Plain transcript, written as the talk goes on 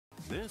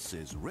This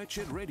is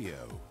Wretched Radio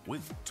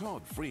with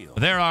Todd Friel.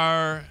 There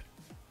are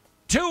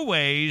two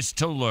ways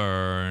to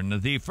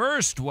learn. The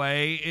first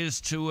way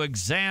is to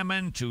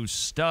examine, to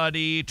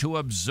study, to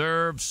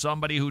observe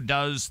somebody who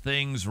does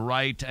things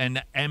right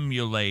and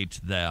emulate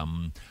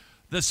them.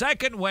 The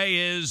second way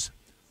is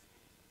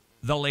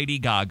the Lady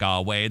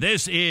Gaga way.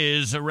 This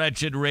is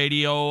Wretched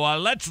Radio.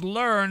 Let's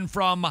learn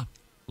from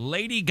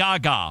Lady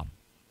Gaga,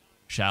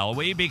 shall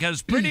we?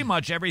 Because pretty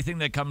much everything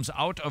that comes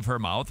out of her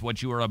mouth,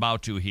 what you are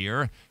about to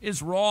hear,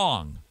 is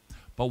wrong.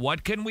 But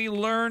what can we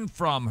learn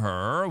from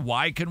her?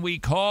 Why can we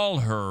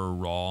call her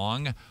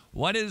wrong?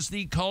 What is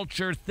the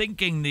culture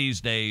thinking these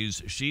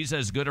days? She's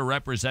as good a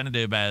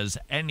representative as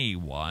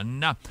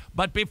anyone.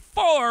 But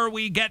before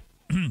we get...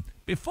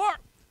 before...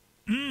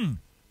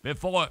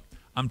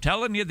 I'm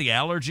telling you, the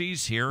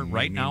allergies here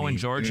right now in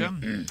Georgia,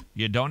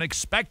 you don't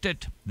expect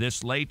it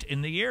this late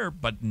in the year,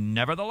 but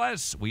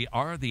nevertheless, we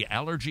are the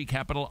allergy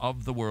capital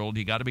of the world.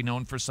 You got to be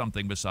known for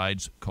something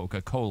besides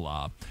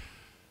Coca-Cola.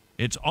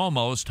 It's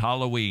almost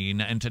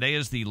Halloween, and today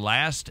is the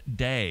last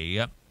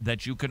day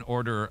that you can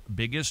order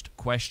Biggest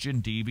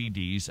Question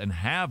DVDs and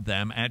have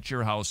them at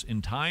your house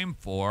in time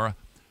for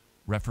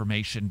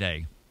Reformation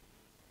Day.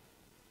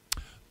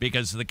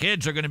 Because the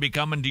kids are going to be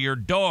coming to your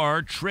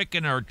door,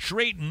 tricking or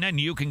treating, and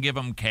you can give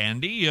them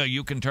candy,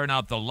 you can turn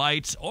out the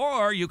lights,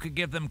 or you could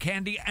give them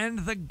candy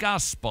and the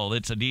gospel.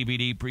 It's a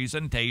DVD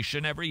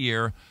presentation every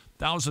year.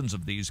 Thousands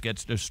of these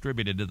gets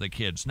distributed to the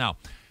kids. Now,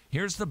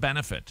 here's the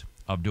benefit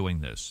of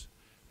doing this.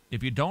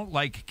 If you don't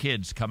like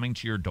kids coming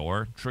to your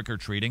door,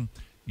 trick-or-treating,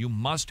 you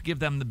must give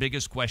them the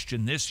biggest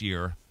question this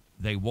year.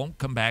 They won't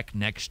come back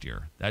next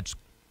year. That's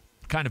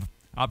kind of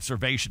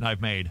observation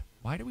I've made.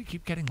 Why do we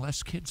keep getting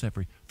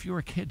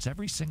fewer kids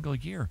every single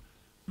year?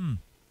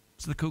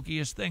 It's the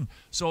kookiest thing.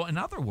 So in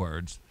other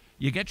words,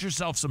 you get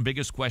yourself some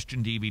Biggest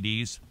Question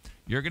DVDs,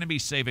 you're going to be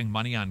saving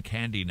money on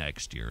candy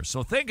next year.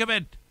 So think of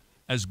it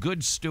as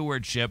good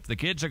stewardship. The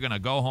kids are going to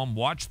go home,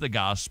 watch the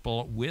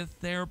gospel with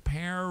their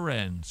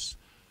parents.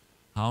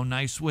 How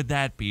nice would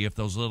that be if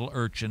those little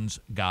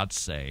urchins got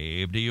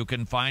saved? You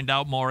can find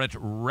out more at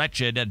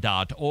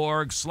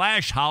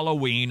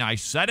wretched.org/Halloween. I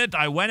said it.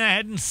 I went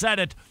ahead and said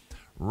it.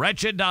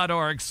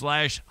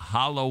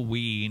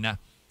 Wretched.org/Halloween.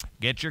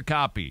 Get your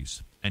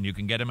copies, and you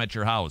can get them at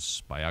your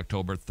house by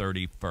October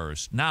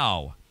 31st.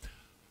 Now,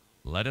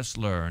 let us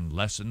learn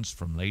lessons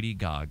from Lady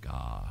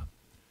Gaga.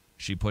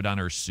 She put on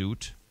her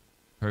suit,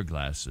 her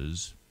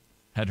glasses,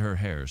 had her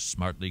hair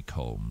smartly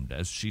combed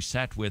as she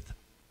sat with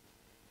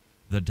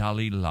the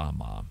Dalai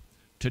Lama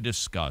to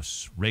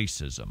discuss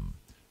racism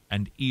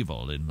and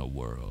evil in the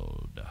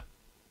world.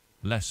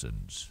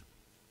 Lessons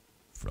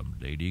from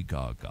Lady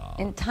Gaga.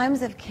 In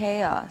times of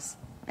chaos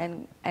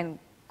and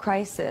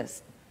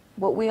crisis,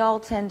 what we all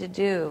tend to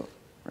do,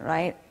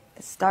 right,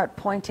 is start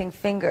pointing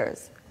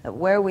fingers at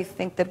where we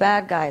think the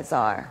bad guys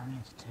are,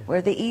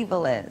 where the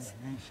evil is.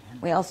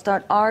 We all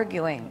start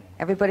arguing.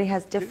 Everybody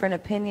has different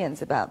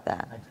opinions about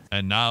that.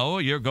 And now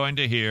you're going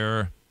to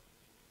hear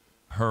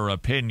her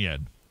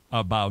opinion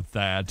about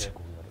that.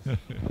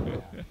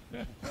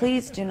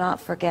 Please do not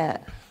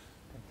forget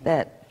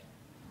that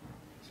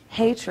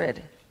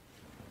hatred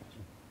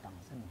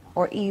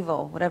or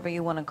evil, whatever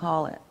you want to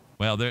call it.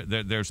 Well,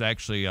 there's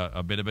actually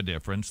a bit of a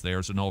difference.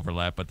 There's an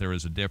overlap, but there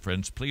is a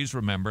difference. Please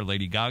remember,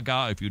 Lady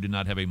Gaga, if you do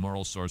not have a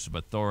moral source of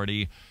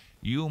authority,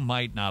 you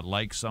might not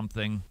like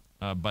something,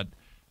 but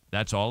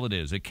that's all it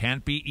is. It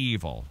can't be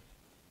evil.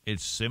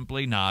 It's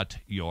simply not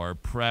your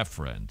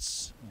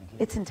preference.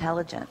 It's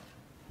intelligent.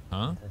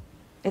 Huh?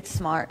 It's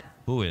smart.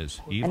 Who is?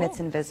 Evil? And it's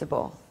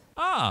invisible.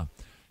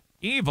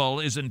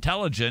 Evil is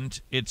intelligent,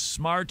 it's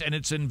smart, and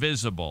it's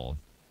invisible.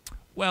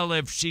 Well,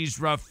 if she's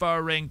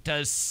referring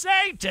to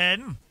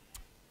Satan,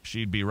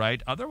 she'd be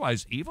right.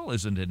 Otherwise, evil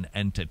isn't an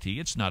entity.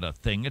 It's not a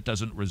thing. It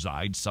doesn't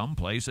reside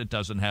someplace. It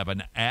doesn't have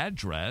an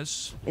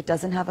address. It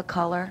doesn't have a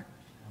color.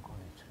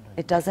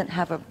 It doesn't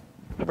have a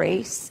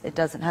race. It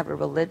doesn't have a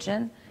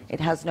religion. It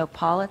has no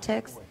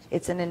politics.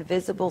 It's an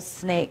invisible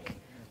snake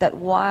that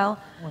while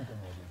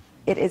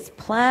it is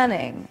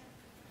planning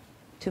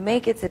to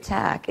make its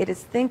attack, it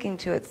is thinking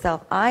to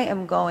itself, I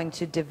am going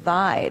to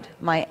divide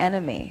my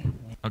enemy.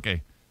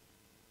 Okay.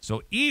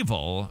 So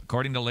evil,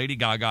 according to Lady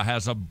Gaga,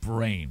 has a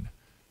brain.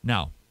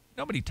 Now,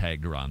 nobody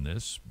tagged her on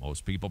this.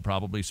 Most people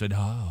probably said,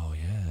 oh,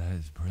 yeah, that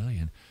is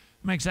brilliant.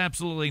 It makes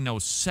absolutely no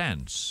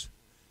sense.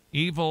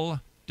 Evil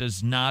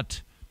does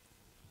not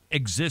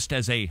exist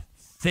as a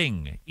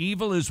thing.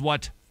 Evil is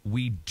what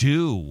we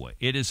do.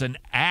 It is an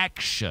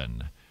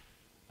action.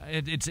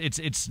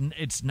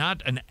 It's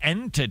not an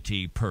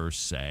entity per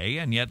se,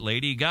 and yet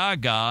Lady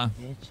Gaga...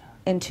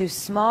 into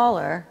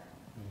smaller,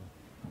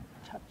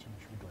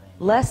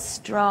 less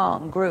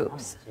strong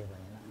groups,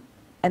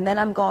 and then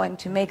I'm going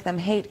to make them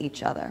hate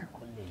each other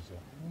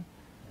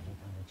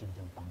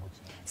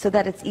so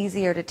that it's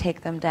easier to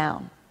take them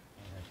down.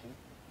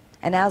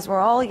 And as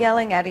we're all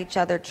yelling at each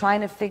other,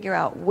 trying to figure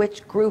out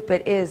which group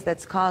it is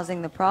that's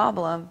causing the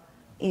problem,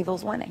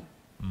 evil's winning.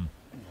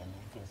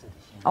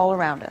 All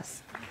around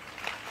us.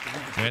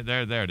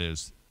 There it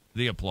is.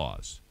 The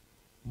applause.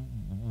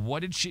 What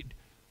did she...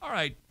 All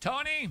right,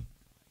 Tony,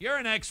 you're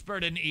an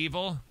expert in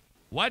evil.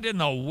 What in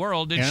the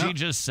world did she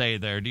just say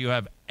there? Do you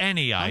have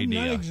any idea?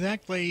 I'm not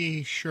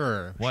exactly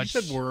sure. She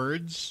said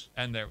words.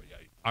 And they're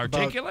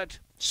articulate?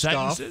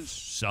 Sentences,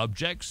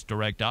 subjects,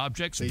 direct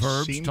objects, they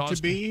verbs. Seem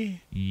to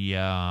be.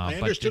 Yeah, I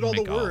understood all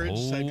the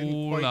words. A I didn't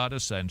whole quite... lot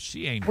of sense.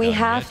 She ain't. We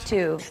have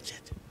to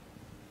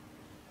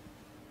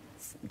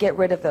get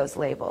rid of those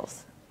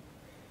labels.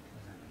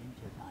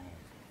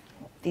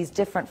 These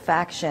different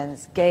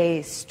factions: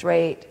 gay,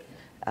 straight,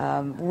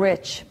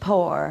 rich,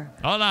 poor.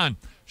 Hold on.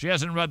 She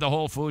hasn't read the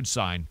whole food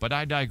sign, but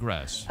I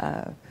digress.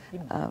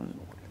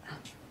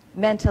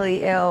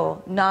 Mentally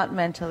ill, not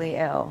mentally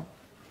ill.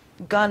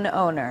 Gun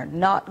owner,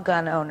 not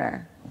gun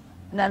owner.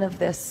 None of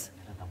this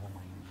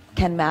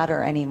can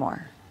matter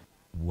anymore.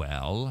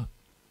 Well,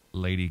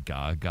 Lady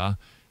Gaga,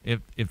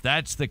 if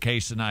that's the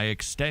case and I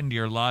extend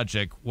your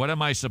logic, what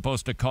am I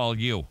supposed to call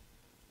you?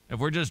 If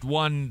we're just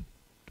one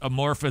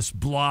amorphous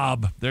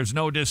blob, there's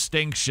no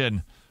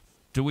distinction.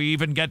 Do we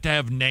even get to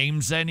have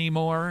names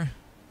anymore?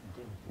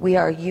 We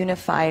are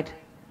unified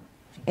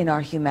in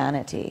our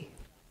humanity.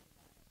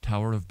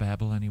 Tower of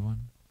Babel,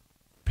 anyone?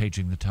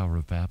 Paging the Tower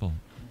of Babel.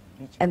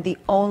 And the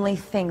only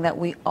thing that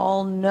we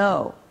all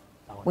know,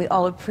 we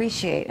all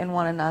appreciate in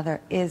one another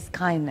is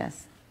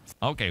kindness.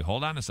 Okay,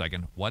 hold on a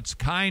second. What's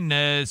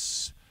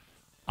kindness?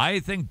 I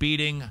think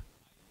beating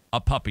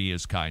a puppy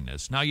is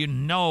kindness. Now, you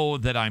know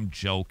that I'm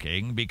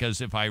joking,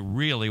 because if I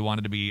really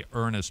wanted to be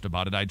earnest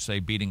about it, I'd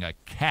say beating a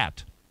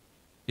cat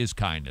is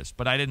kindness.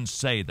 But I didn't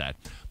say that.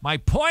 My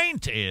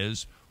point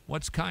is,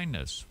 what's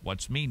kindness?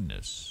 What's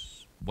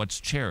meanness?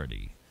 What's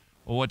charity?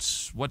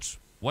 What's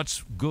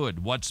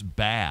good? What's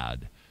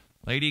bad?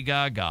 Lady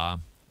Gaga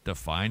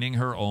defining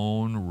her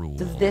own rules.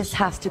 This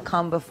has to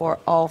come before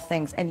all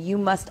things, and you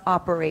must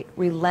operate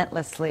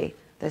relentlessly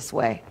this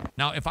way.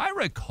 Now, if I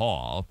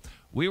recall,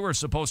 we were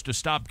supposed to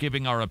stop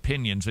giving our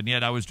opinions, and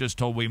yet I was just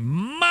told we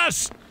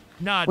must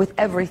not. With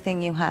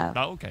everything you have.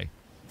 Oh, okay.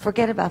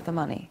 Forget about the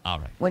money. All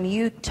right. When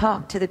you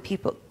talk to the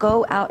people,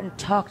 go out and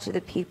talk to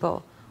the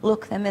people.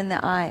 Look them in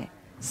the eye.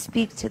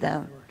 Speak to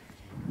them.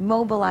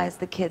 Mobilize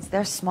the kids.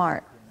 They're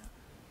smart.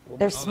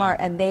 They're smart,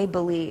 and they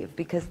believe,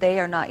 because they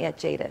are not yet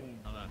jaded.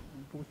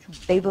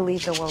 They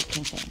believe the world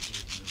can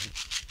change.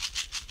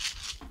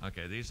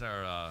 Okay, these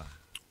are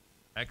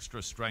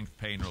extra strength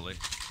pain relief.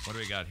 What do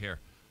we got here?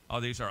 Oh,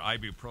 these are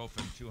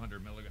ibuprofen,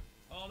 200 milligrams.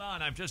 Hold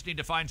on, I just need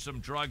to find some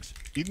drugs.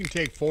 You can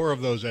take 4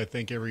 of those, I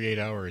think, every 8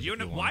 hours.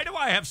 Why do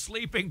I have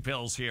sleeping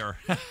pills here?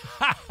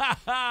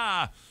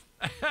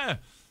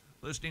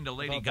 Listening to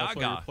Lady That's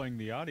why Gaga you're playing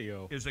the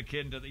audio. is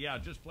akin to the... Yeah,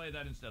 just play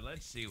that instead.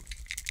 Let's see.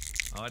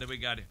 Oh, what do we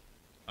got here?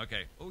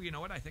 Okay. Oh, you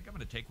know what? I think I'm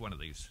going to take one of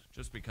these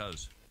just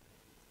because.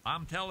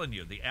 I'm telling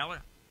you, the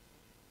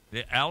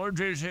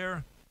allergies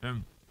here,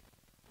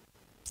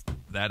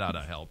 that ought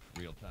to help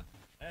real time.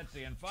 Let's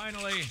see. And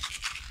finally,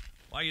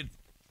 well,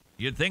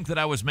 you'd think that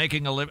I was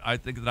making a living. I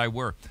think that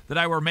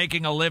I were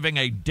making a living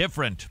a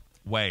different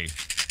way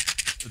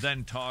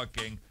than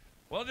talking.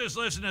 We'll just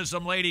listen to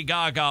some Lady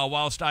Gaga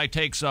whilst I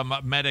take some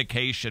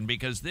medication,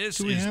 because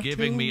this is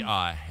giving me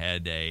a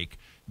headache.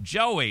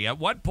 Joey, at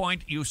what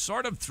point you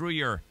sort of threw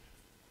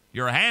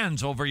your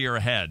hands over your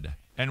head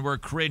and were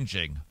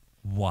cringing.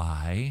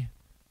 Why?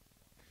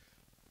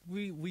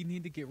 We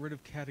need to get rid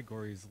of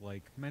categories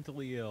like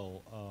mentally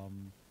ill,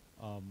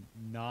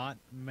 not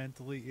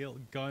mentally ill,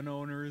 gun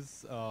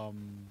owners,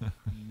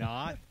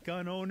 not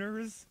gun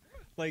owners.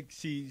 Like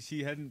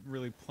she hadn't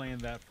really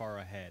planned that far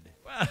ahead.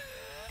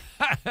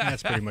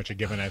 That's pretty much a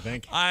given, I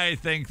think. I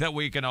think that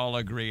we can all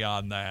agree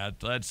on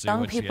that. Let's see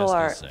Some what she has people to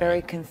are say.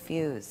 very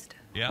confused.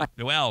 Yeah.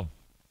 Well,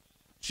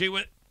 she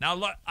would. Now,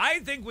 look, I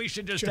think we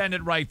should just end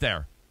it right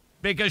there,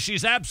 because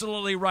she's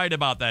absolutely right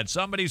about that.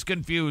 Somebody's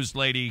confused,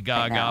 Lady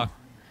Gaga.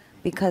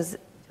 Because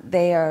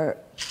they are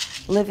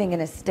living in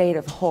a state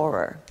of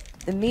horror.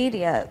 The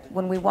media,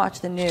 when we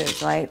watch the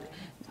news, right,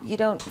 you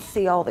don't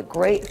see all the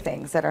great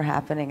things that are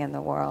happening in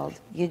the world.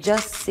 You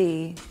just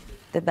see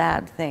the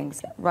bad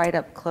things right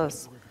up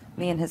close.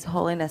 Me and His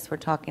Holiness were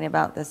talking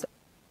about this.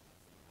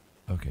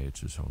 Okay,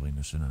 it's His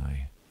Holiness and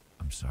I.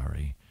 I'm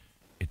sorry.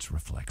 It's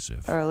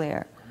reflexive.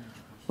 Earlier.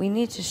 We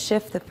need to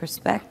shift the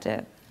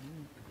perspective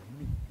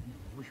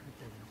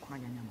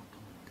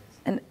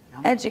and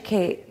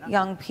educate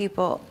young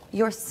people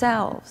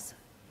yourselves.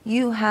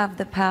 You have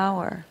the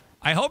power.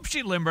 I hope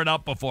she limbered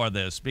up before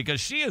this,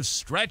 because she is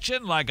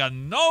stretching like a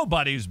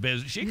nobody's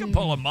business. She can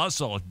pull a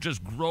muscle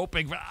just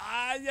groping.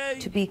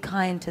 To be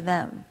kind to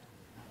them.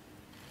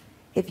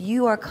 If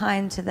you are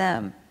kind to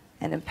them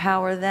and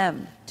empower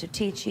them to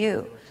teach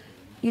you,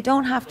 you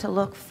don't have to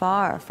look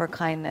far for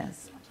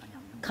kindness.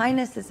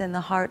 Kindness is in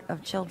the heart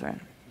of children.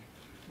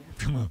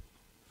 You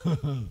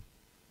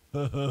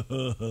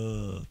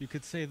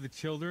could say the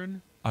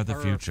children are the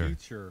our future.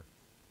 future.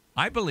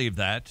 I believe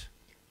that.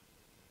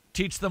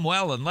 Teach them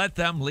well and let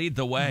them lead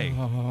the way.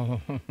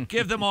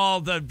 Give them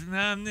all the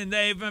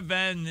they've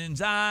been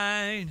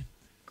inside.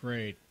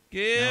 Great.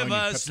 Give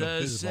us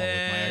a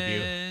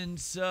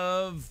sense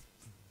of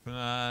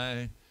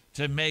pride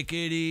to make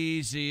it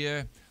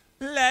easier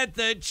Let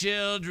the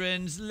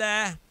children's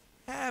laughter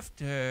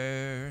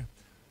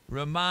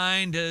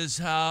remind us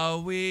how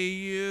we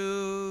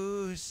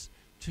used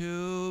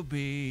to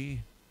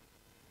be.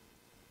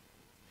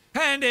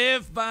 And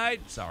if by...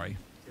 Sorry.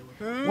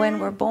 When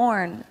we're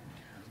born,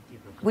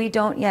 we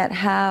don't yet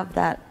have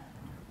that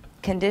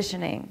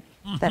conditioning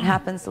that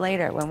happens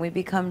later when we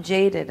become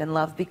jaded and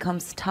love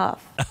becomes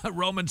tough.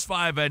 Romans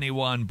 5,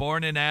 anyone.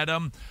 Born in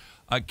Adam,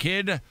 a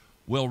kid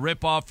will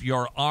rip off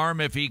your arm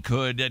if he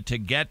could to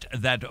get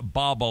that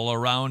bauble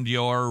around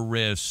your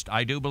wrist.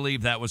 I do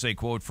believe that was a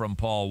quote from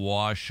Paul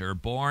Washer.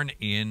 Born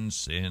in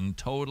sin,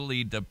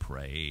 totally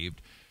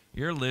depraved.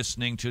 You're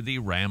listening to the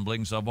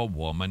ramblings of a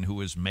woman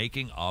who is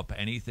making up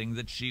anything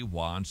that she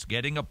wants,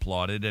 getting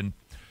applauded, and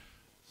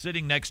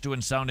sitting next to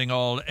and sounding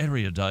all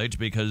erudite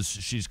because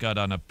she's got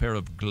on a pair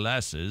of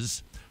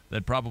glasses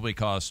that probably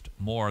cost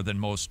more than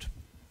most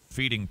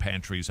feeding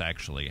pantries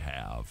actually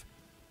have.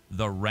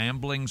 The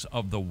ramblings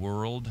of the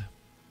world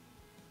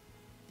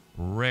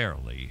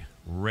rarely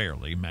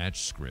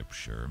match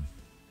Scripture.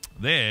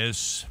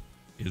 This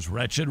is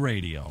Wretched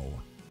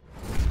Radio.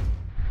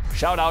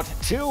 Shout out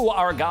to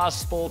our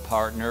gospel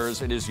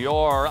partners. It is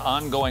your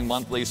ongoing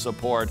monthly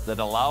support that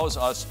allows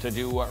us to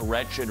do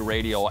Wretched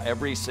Radio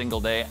every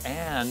single day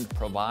and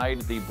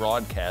provide the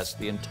broadcast,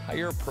 the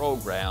entire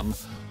program,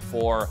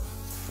 for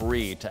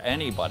free to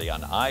anybody on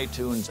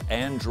iTunes,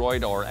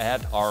 Android, or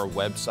at our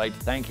website.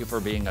 Thank you for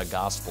being a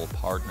gospel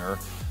partner.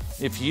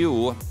 If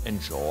you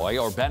enjoy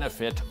or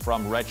benefit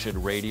from Wretched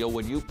Radio,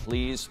 would you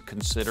please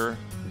consider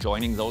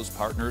joining those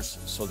partners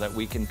so that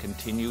we can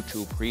continue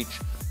to preach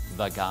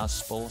the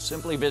gospel?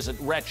 Simply visit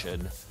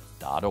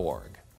wretched.org.